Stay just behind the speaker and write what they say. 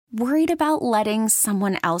Worried about letting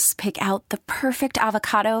someone else pick out the perfect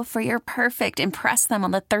avocado for your perfect impress them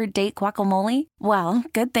on the third date guacamole? Well,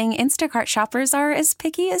 good thing Instacart shoppers are as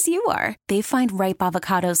picky as you are. They find ripe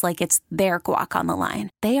avocados like it's their guac on the line.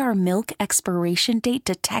 They are milk expiration date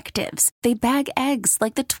detectives. They bag eggs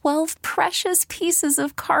like the 12 precious pieces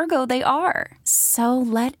of cargo they are. So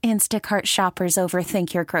let Instacart shoppers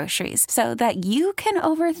overthink your groceries so that you can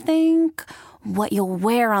overthink what you'll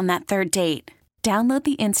wear on that third date. Download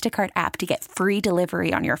the Instacart app to get free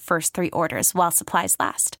delivery on your first 3 orders while supplies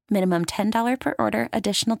last. Minimum $10 per order.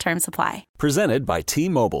 Additional terms apply. Presented by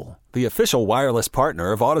T-Mobile, the official wireless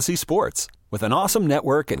partner of Odyssey Sports. With an awesome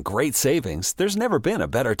network and great savings, there's never been a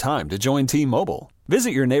better time to join T-Mobile. Visit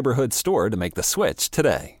your neighborhood store to make the switch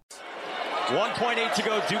today. 1.8 to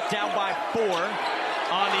go. Duke down by 4. On the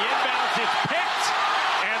inbounds, it's picked,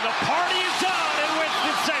 and the party is on in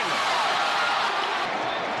Winston-Salem.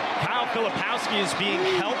 Kyle Filipowski is being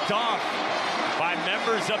helped off by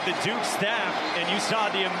members of the Duke staff, and you saw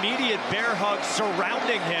the immediate bear hug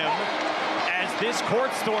surrounding him as this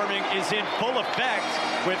court storming is in full effect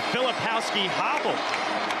with Filipowski hobbled.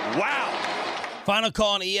 Wow. Final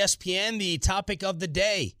call on ESPN. The topic of the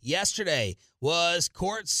day yesterday was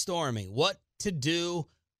court storming. What to do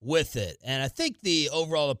with it. And I think the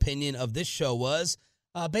overall opinion of this show was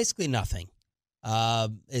basically nothing.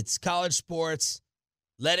 It's college sports.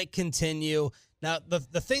 Let it continue. Now,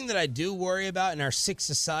 the thing that I do worry about in our sick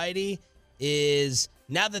society is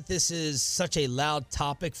now that this is such a loud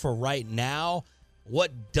topic for right now,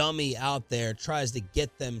 what dummy out there tries to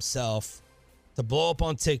get themselves to blow up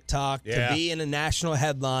on TikTok, to be in a national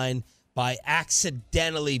headline by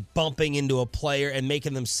accidentally bumping into a player and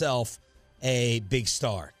making themselves a big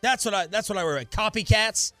star. That's what I worry about.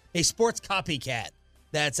 Copycats, a sports copycat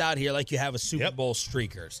that's out here like you have a Super Bowl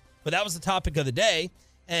streakers. But that was the topic of the day.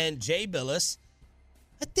 And Jay Billis,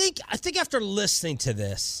 I think after listening to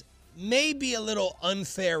this, maybe a little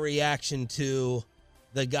unfair reaction to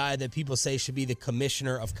the guy that people say should be the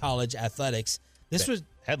commissioner of college athletics. This was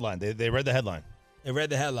headline. They read the headline. They read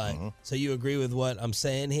the headline. Mm-hmm. So you agree with what I'm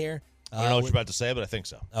saying here? I don't know what you're about to say, but I think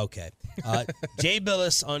so. Okay. Jay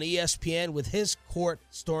Billis on ESPN with his court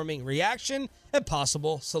storming reaction and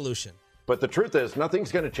possible solution. But the truth is,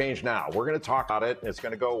 nothing's going to change now. We're going to talk about it. It's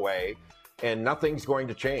going to go away, and nothing's going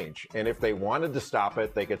to change. And if they wanted to stop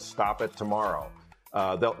it, they could stop it tomorrow.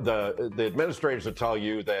 The administrators will tell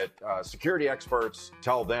you that security experts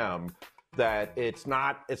tell them that it's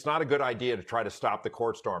not a good idea to try to stop the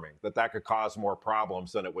court storming, that could cause more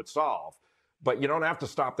problems than it would solve. But you don't have to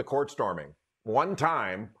stop the court storming. One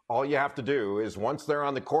time, all you have to do is once they're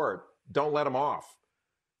on the court, don't let them off.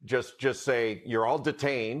 Just say you're all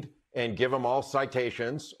detained and give them all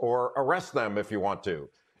citations or arrest them if you want to.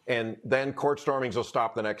 And then court stormings will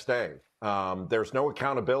stop the next day. There's no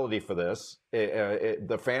accountability for this.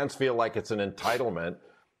 The fans feel like it's an entitlement,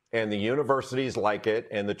 and the universities like it,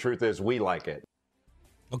 and the truth is we like it.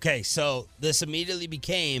 Okay, so this immediately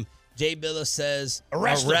became Jay Billis says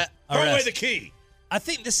arrest him. Throw away the key. I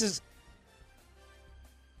think this is,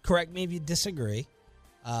 correct me if you disagree,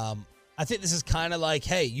 I think this is kind of like,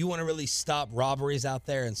 hey, you want to really stop robberies out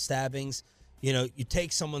there and stabbings? You know, you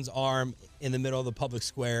take someone's arm in the middle of the public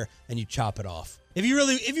square and you chop it off. If you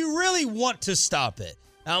really want to stop it.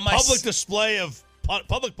 Now, public display of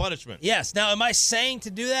public punishment. Yes. Now, am I saying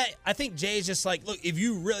to do that? I think Jay's just like, look, if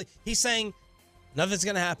you really, he's saying nothing's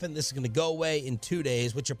going to happen. This is going to go away in 2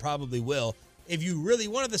 days, which it probably will. If you really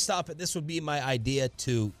wanted to stop it, this would be my idea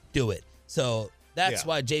to do it. So that's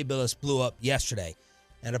why Jay Billis blew up yesterday.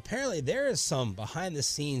 And apparently there is some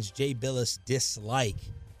behind-the-scenes Jay Billis dislike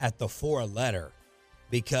at the 4-letter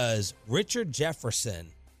because Richard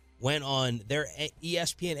Jefferson went on their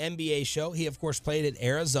ESPN NBA show. He, of course, played at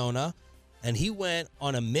Arizona, and he went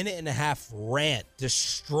on a 1.5-minute rant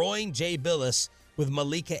destroying Jay Billis with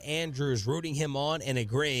Malika Andrews rooting him on and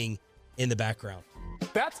agreeing in the background.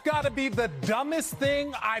 That's got to be the dumbest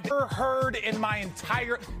thing I've ever heard in my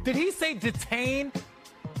entire... Did he say detain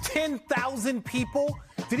 10,000 people?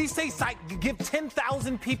 Did he say give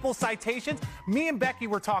 10,000 people citations? Me and Becky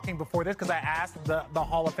were talking before this because I asked the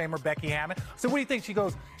Hall of Famer Becky Hammond. So what do you think? She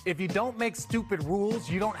goes, if you don't make stupid rules,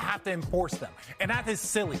 you don't have to enforce them. And that is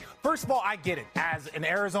silly. First of all, I get it. As an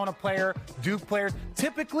Arizona player, Duke players,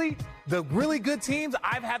 typically the really good teams,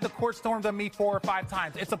 I've had the court stormed on me 4 or 5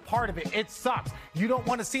 times. It's a part of it. It sucks. You don't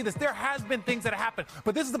want to see this. There has been things that have happened,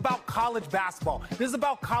 but this is about college basketball. This is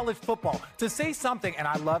about college football. To say something, and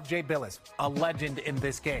I love Jay Billis, a legend in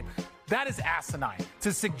this game. That is asinine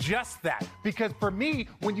to suggest that. Because for me,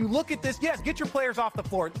 when you look at this, yes, get your players off the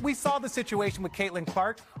floor. We saw the situation with Caitlin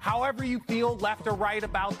Clark. However you feel, left or right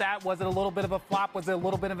about that, was it a little bit of a flop? Was it a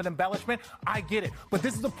little bit of an embellishment? I get it. But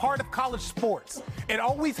this is a part of college sports. It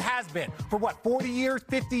always has been. For what, 40 years,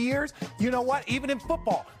 50 years? You know what? Even in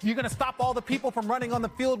football, you're going to stop all the people from running on the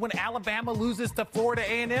field when Alabama loses to Florida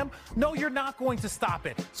A&M? No, you're not going to stop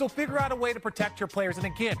it. So figure out a way to protect your players. And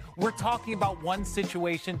again, we're talking about one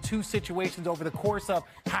situation, two situations over the course of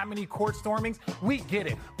how many court stormings. We get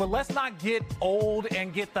it. But let's not get old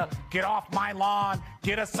and get off my lawn,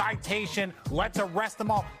 get a citation, let's arrest them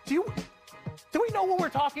all. Do we know what we're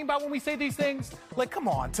talking about when we say these things? Like, come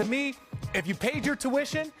on. To me, if you paid your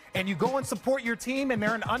tuition and you go and support your team and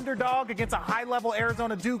they're an underdog against a high-level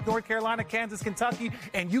Arizona, Duke, North Carolina, Kansas, Kentucky,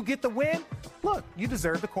 and you get the win, look, you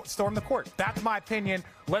deserve to storm the court. That's my opinion.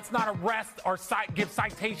 Let's not arrest or give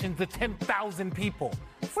citations to 10,000 people.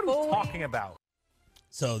 What are we talking about?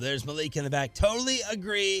 So there's Malik in the back. Totally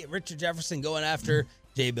agree. Richard Jefferson going after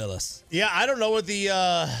Jay Billis. Yeah, I don't know what the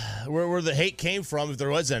where the hate came from, if there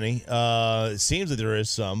was any. It seems that there is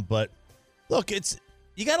some, but look,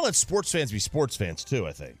 you got to let sports fans be sports fans too,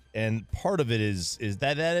 I think. And part of it is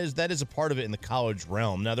that is a part of it in the college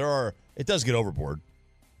realm. Now it does get overboard.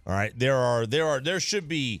 All right, there should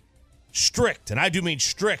be strict, and I do mean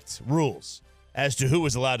strict rules as to who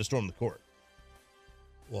is allowed to storm the court.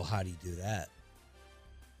 Well, how do you do that?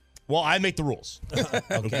 Well, I make the rules.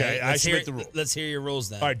 Okay, I should make the rules. Let's hear your rules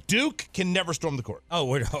then. All right, Duke can never storm the court. Oh,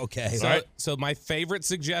 we're okay. So my favorite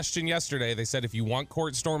suggestion yesterday, they said if you want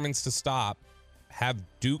court stormings to stop, have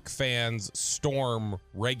Duke fans storm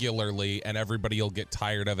regularly, and everybody will get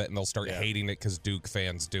tired of it, and they'll start hating it because Duke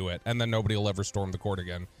fans do it, and then nobody will ever storm the court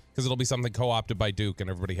again because it'll be something co-opted by Duke, and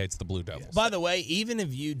everybody hates the Blue Devils. By the way, even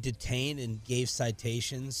if you detained and gave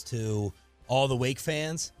citations to all the Wake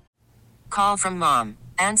fans. Call from mom.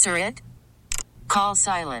 Answer it. Call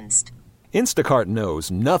silenced. Instacart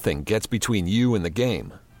knows nothing gets between you and the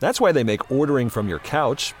game. That's why they make ordering from your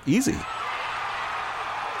couch easy.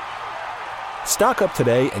 Stock up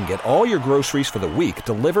today and get all your groceries for the week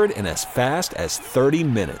delivered in as fast as 30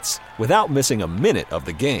 minutes without missing a minute of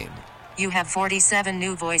the game. You have 47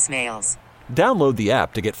 new voicemails. Download the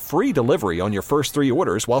app to get free delivery on your first 3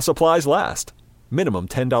 orders while supplies last. Minimum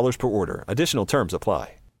 $10 per order. Additional terms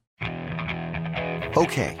apply.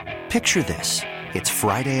 Okay, picture this. It's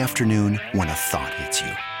Friday afternoon when a thought hits you.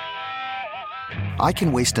 I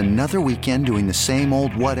can waste another weekend doing the same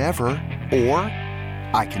old whatever, or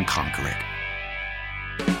I can conquer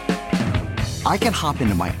it. I can hop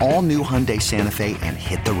into my all-new Hyundai Santa Fe and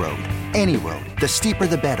hit the road. Any road. The steeper,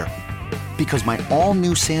 the better. Because my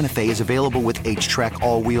all-new Santa Fe is available with H-Track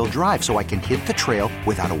all-wheel drive, so I can hit the trail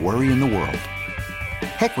without a worry in the world.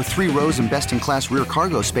 Heck, with 3 rows and best-in-class rear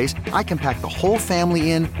cargo space, I can pack the whole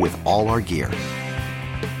family in with all our gear.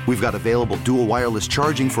 We've got available dual wireless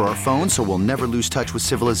charging for our phones, so we'll never lose touch with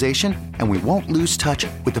civilization, and we won't lose touch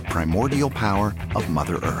with the primordial power of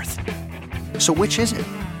Mother Earth. So which is it?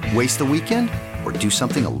 Waste the weekend or do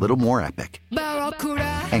something a little more epic?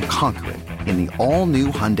 And conquer it in the all-new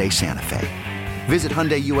Hyundai Santa Fe. Visit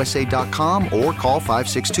HyundaiUSA.com or call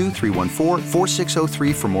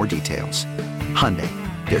 562-314-4603 for more details. Hyundai,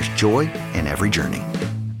 there's joy in every journey.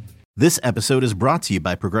 This episode is brought to you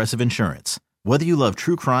by Progressive Insurance. Whether you love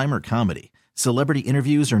true crime or comedy, celebrity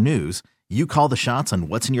interviews or news, you call the shots on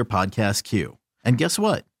what's in your podcast queue. And guess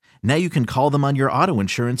what? Now you can call them on your auto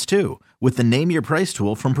insurance too with the Name Your Price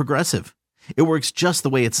tool from Progressive. It works just the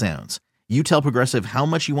way it sounds. You tell Progressive how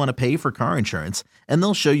much you want to pay for car insurance, and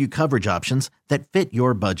they'll show you coverage options that fit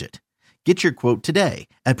your budget. Get your quote today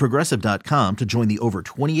at Progressive.com to join the over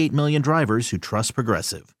 28 million drivers who trust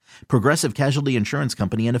Progressive. Progressive Casualty Insurance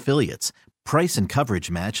Company and Affiliates. Price and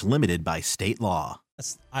coverage match limited by state law.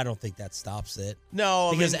 I don't think that stops it.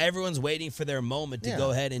 No, because everyone's waiting for their moment to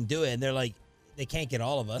go ahead and do it, and they're like, they can't get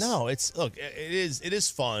all of us. No, it is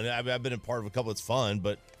fun. I've been a part of a couple. It's fun,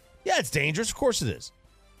 but yeah, it's dangerous. Of course it is.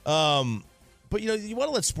 But you want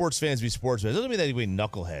to let sports fans be sports fans. It doesn't mean that they be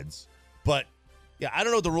knuckleheads. But yeah, I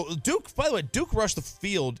don't know the rule. Duke, by the way, Duke rushed the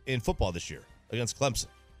field in football this year against Clemson.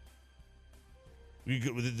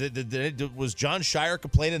 Was John Shire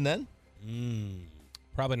complaining then?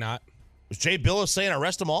 Probably not. Was Jay Billis saying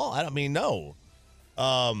arrest them all? I don't mean no.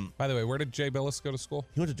 By the way, where did Jay Billis go to school?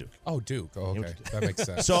 He went to Duke. Oh, Duke. Oh, okay. That makes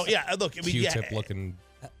sense. So, yeah, look. I mean, Q-tip looking.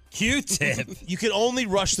 Q-tip. You can only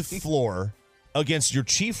rush the floor against your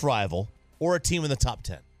chief rival or a team in the top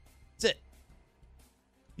 10. That's it.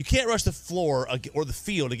 You can't rush the floor or the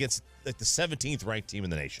field against like the 17th ranked team in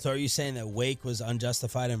the nation. So are you saying that Wake was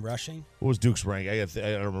unjustified in rushing? What was Duke's rank? I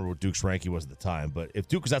don't remember what Duke's ranking was at the time, but if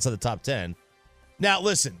Duke was outside the top 10, now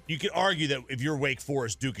listen, you could argue that if you're Wake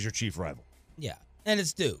Forest, Duke is your chief rival. Yeah, and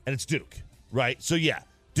it's Duke. Right? So yeah,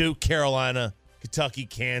 Duke, Carolina, Kentucky,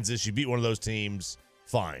 Kansas, you beat one of those teams,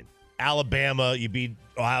 fine. Alabama, you beat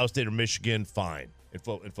Ohio State or Michigan, fine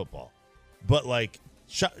in football. But like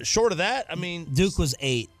short of that, I mean, Duke was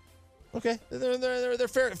 8. Okay, they're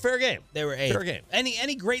fair game. They were 8. Fair game.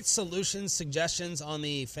 Any great solutions, suggestions on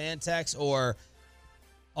the fan text, or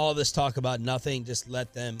all this talk about nothing? Just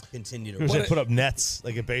let them continue to. They put up nets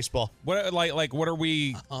like in baseball. What what are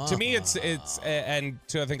we? To me, it's and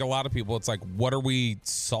to I think a lot of people, it's like, what are we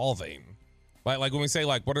solving? Like when we say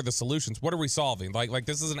like, what are the solutions? What are we solving? Like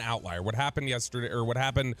this is an outlier. What happened yesterday, or what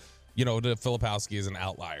happened, to Filipowski is an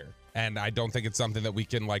outlier. And I don't think it's something that we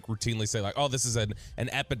can like routinely say like, oh, this is an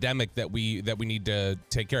epidemic that we need to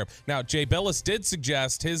take care of. Now, Jay Billis did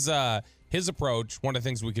suggest his approach. One of the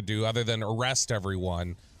things we could do other than arrest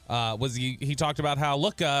everyone was he talked about how,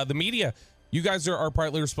 look, the media, you guys are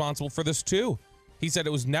partly responsible for this too. He said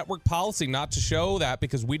it was network policy not to show that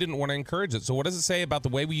because we didn't want to encourage it. So what does it say about the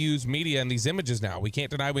way we use media and these images now? We can't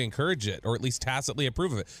deny we encourage it, or at least tacitly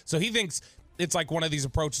approve of it. So he thinks it's like one of these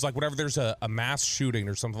approaches, like whenever there's a mass shooting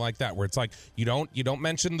or something like that, where it's like you don't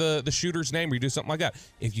mention the shooter's name or you do something like that.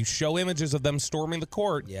 If you show images of them storming the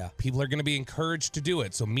court, people are going to be encouraged to do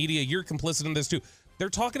it. So media, you're complicit in this too. They're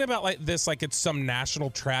talking about like this like it's some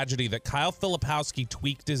national tragedy that Kyle Filipowski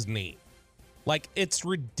tweaked his knee. Like, it's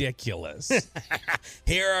ridiculous.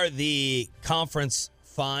 Here are the conference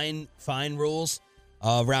fine rules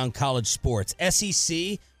around college sports.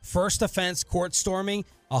 SEC, first offense, court storming,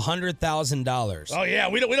 $100,000. Oh yeah,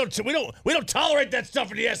 we don't tolerate that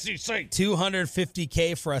stuff in the SEC.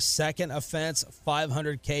 $250K for a second offense,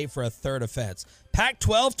 $500K for a third offense.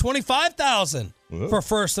 Pac-12, $25,000 for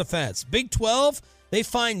first offense. Big 12, they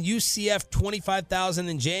fined UCF $25,000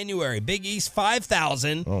 in January. Big East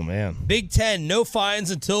 $5,000. Oh man. Big 10, no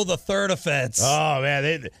fines until the third offense. Oh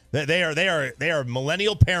man, they are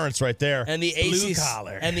millennial parents right there. And the blue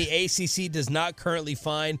collar. And the ACC does not currently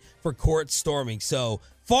fine for court storming. So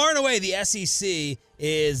far and away, the SEC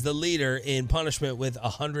is the leader in punishment with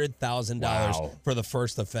 $100,000 for the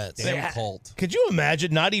first offense. Damn cult. Could you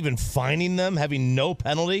imagine not even fining them, having no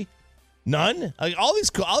penalty? None? Like, all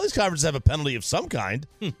these conferences have a penalty of some kind.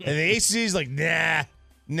 And the ACC is like, nah,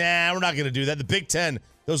 we're not going to do that. The Big Ten,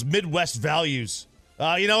 those Midwest values.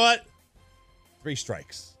 You know what? 3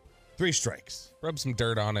 strikes. Rub some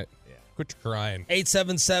dirt on it. Yeah. Quit your crying.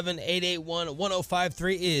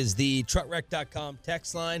 877-881-1053 is the truckwreck.com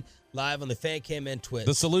text line, live on the Fan Cam and Twitch.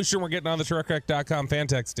 The solution we're getting on the truckwreck.com fan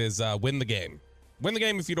text is win the game. Win the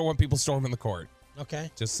game if you don't want people storming the court.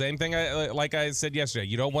 Okay. Just same thing like I said yesterday.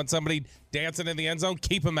 You don't want somebody dancing in the end zone,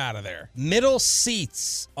 keep them out of there. Middle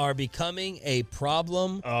seats are becoming a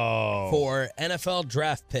problem for NFL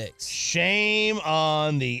draft picks. Shame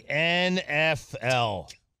on the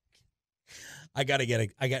NFL. We got to get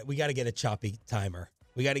a choppy timer.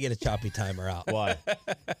 We got to get a choppy timer out. Why?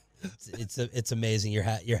 It's amazing your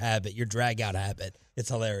habit, your drag out habit. It's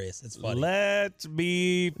hilarious. It's funny. Let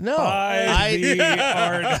me I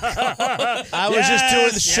was just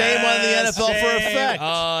doing the shame on the NFL for effect.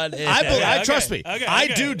 Trust me. I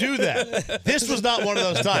do that. This was not one of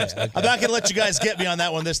those times. I'm not going to let you guys get me on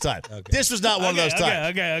that one this time. This was not one of those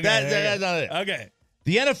times. That's not it. Okay.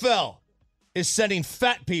 The NFL is sending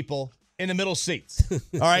fat people in the middle seats.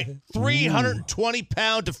 All right?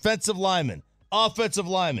 320-pound defensive linemen, offensive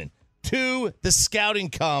linemen, to the scouting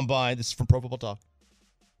combine. This is from Pro Football Talk.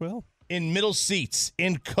 Well, in middle seats,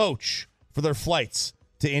 in coach for their flights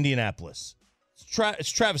to Indianapolis.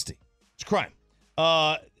 It's travesty. It's crime.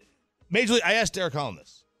 Major League, I asked Derek Holland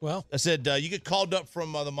this. Well, I said, you get called up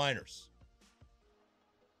from the minors.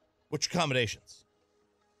 What's your accommodations?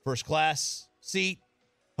 First class, seat,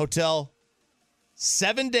 hotel,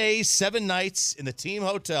 7 days, 7 nights in the team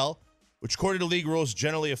hotel, which according to league rules is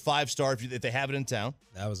generally a 5-star if they have it in town.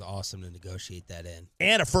 That was awesome to negotiate that in.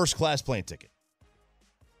 And a first class plane ticket.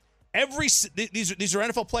 These are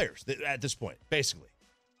NFL players at this point, basically.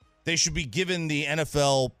 They should be given the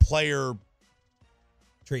NFL player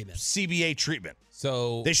treatment, CBA treatment.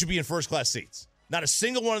 So they should be in first class seats. Not a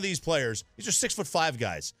single one of these players. These are 6'5"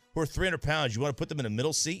 guys who are 300 pounds. You want to put them in a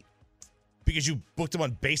middle seat because you booked them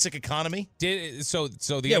on basic economy? So the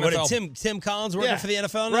NFL. What did Tim Collins working for the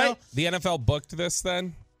NFL now? Right. The NFL booked this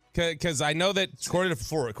then. Because I know that according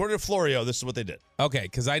to Florio, this is what they did. Okay,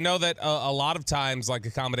 because I know that a lot of times, like,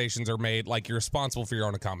 accommodations are made, like, you're responsible for your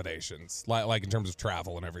own accommodations, like in terms of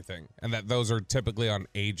travel and everything, and that those are typically on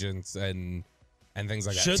agents and things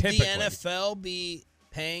like that. Should typically. The NFL be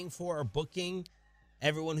paying for or booking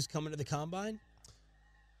everyone who's coming to the combine?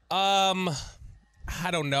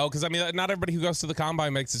 I don't know, because I mean, not everybody who goes to the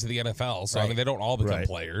combine makes it to the NFL, so I mean, they don't all become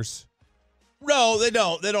players. No, they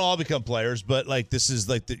don't. They don't all become players, but like this is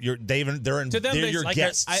like they're your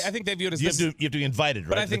guests. I think they view it as you have to be invited, right?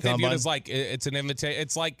 But I think they view it as like it's an invitation.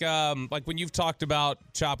 It's like when you've talked about,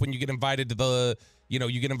 Chop, when you get invited to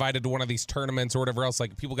you get invited to one of these tournaments or whatever else.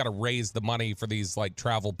 Like, people got to raise the money for these like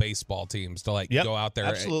travel baseball teams to go out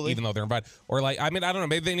there, even though they're invited. Or like, I mean, I don't know.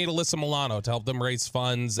 Maybe they need Alyssa Milano to help them raise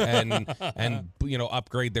funds and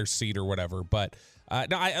upgrade their seat or whatever. But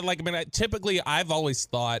no, typically I've always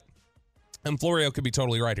thought. And Florio could be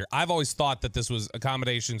totally right here. I've always thought that this was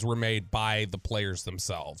accommodations were made by the players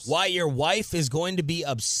themselves. Why your wife is going to be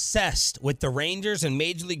obsessed with the Rangers and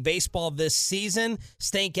Major League Baseball this season.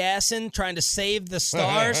 Stank Assen trying to save the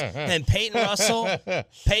Stars. And Peyton Russell.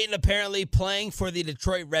 Peyton apparently playing for the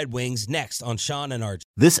Detroit Red Wings. Next on Sean and RJ.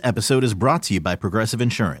 This episode is brought to you by Progressive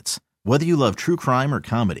Insurance. Whether you love true crime or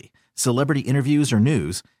comedy, celebrity interviews or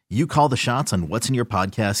news, you call the shots on what's in your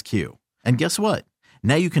podcast queue. And guess what?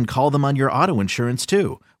 Now you can call them on your auto insurance,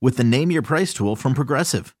 too, with the Name Your Price tool from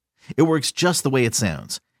Progressive. It works just the way it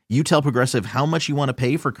sounds. You tell Progressive how much you want to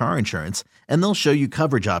pay for car insurance, and they'll show you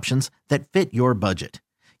coverage options that fit your budget.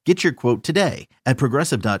 Get your quote today at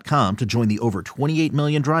Progressive.com to join the over 28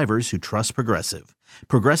 million drivers who trust Progressive.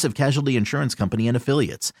 Progressive Casualty Insurance Company and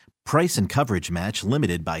Affiliates. Price and coverage match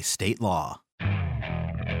limited by state law.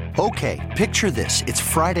 Okay, picture this. It's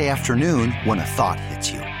Friday afternoon when a thought hits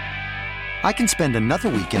you. I can spend another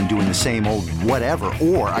weekend doing the same old whatever,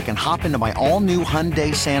 or I can hop into my all-new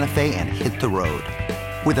Hyundai Santa Fe and hit the road.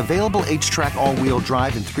 With available H-Track all-wheel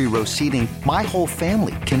drive and 3-row seating, my whole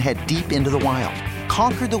family can head deep into the wild.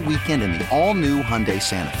 Conquer the weekend in the all-new Hyundai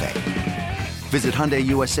Santa Fe. Visit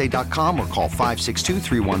HyundaiUSA.com or call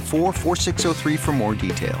 562-314-4603 for more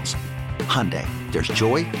details. Hyundai, there's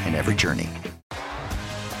joy in every journey.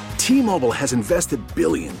 T-Mobile has invested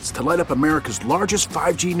billions to light up America's largest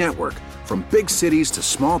 5G network, from big cities to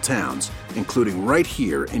small towns, including right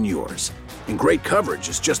here in yours. And great coverage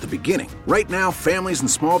is just the beginning. Right now, families and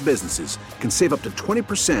small businesses can save up to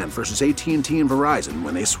 20% versus AT&T and Verizon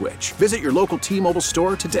when they switch. Visit your local T-Mobile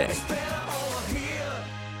store today.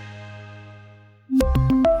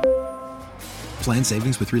 Plan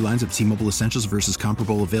savings with 3 lines of T-Mobile Essentials versus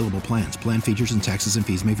comparable available plans. Plan features and taxes and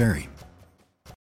fees may vary.